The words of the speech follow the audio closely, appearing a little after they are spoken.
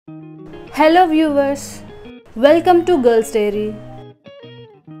Hello viewers, welcome to Girls Dairy.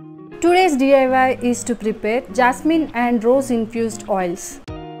 Today's DIY is to prepare jasmine and rose infused oils.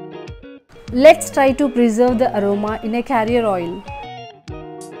 Let's try to preserve the aroma in a carrier oil.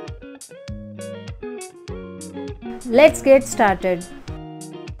 Let's get started.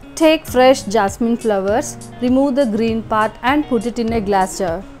 Take fresh jasmine flowers, remove the green part and put it in a glass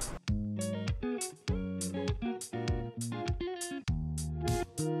jar.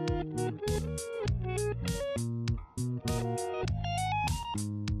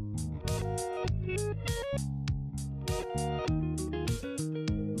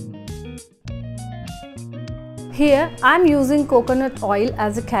 Here I am using coconut oil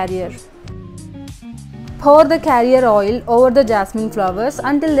as a carrier. Pour the carrier oil over the jasmine flowers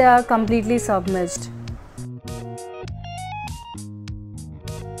until they are completely submerged.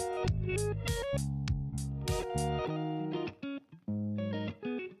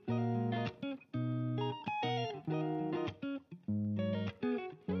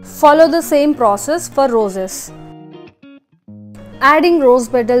 Follow the same process for roses. Adding rose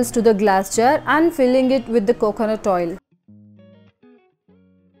petals to the glass jar and filling it with the coconut oil.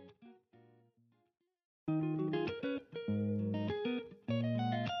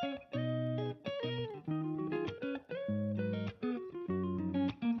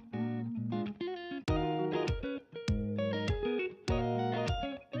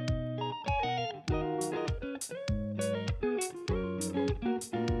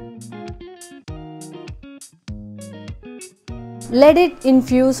 Let it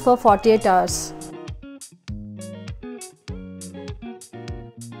infuse for 48 hours.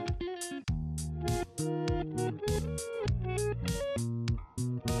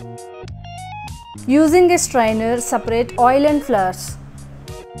 Using a strainer, separate oil and flowers.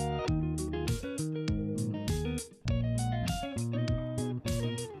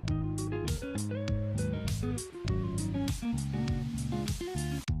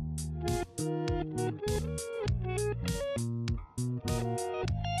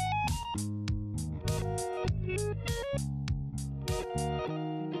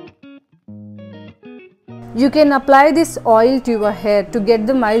 You can apply this oil to your hair to get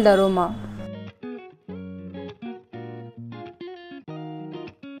the mild aroma.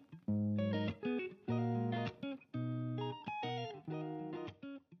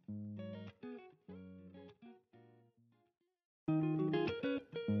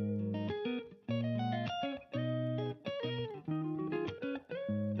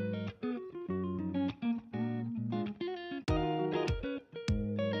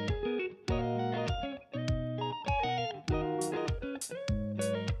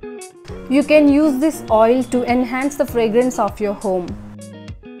 You can use this oil to enhance the fragrance of your home.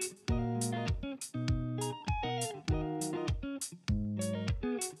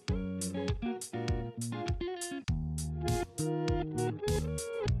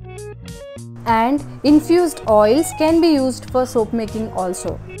 And infused oils can be used for soap making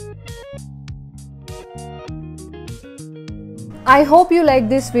also. I hope you like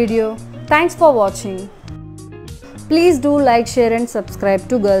this video. Thanks for watching. Please do like, share and subscribe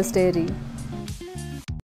to Girls Dairy.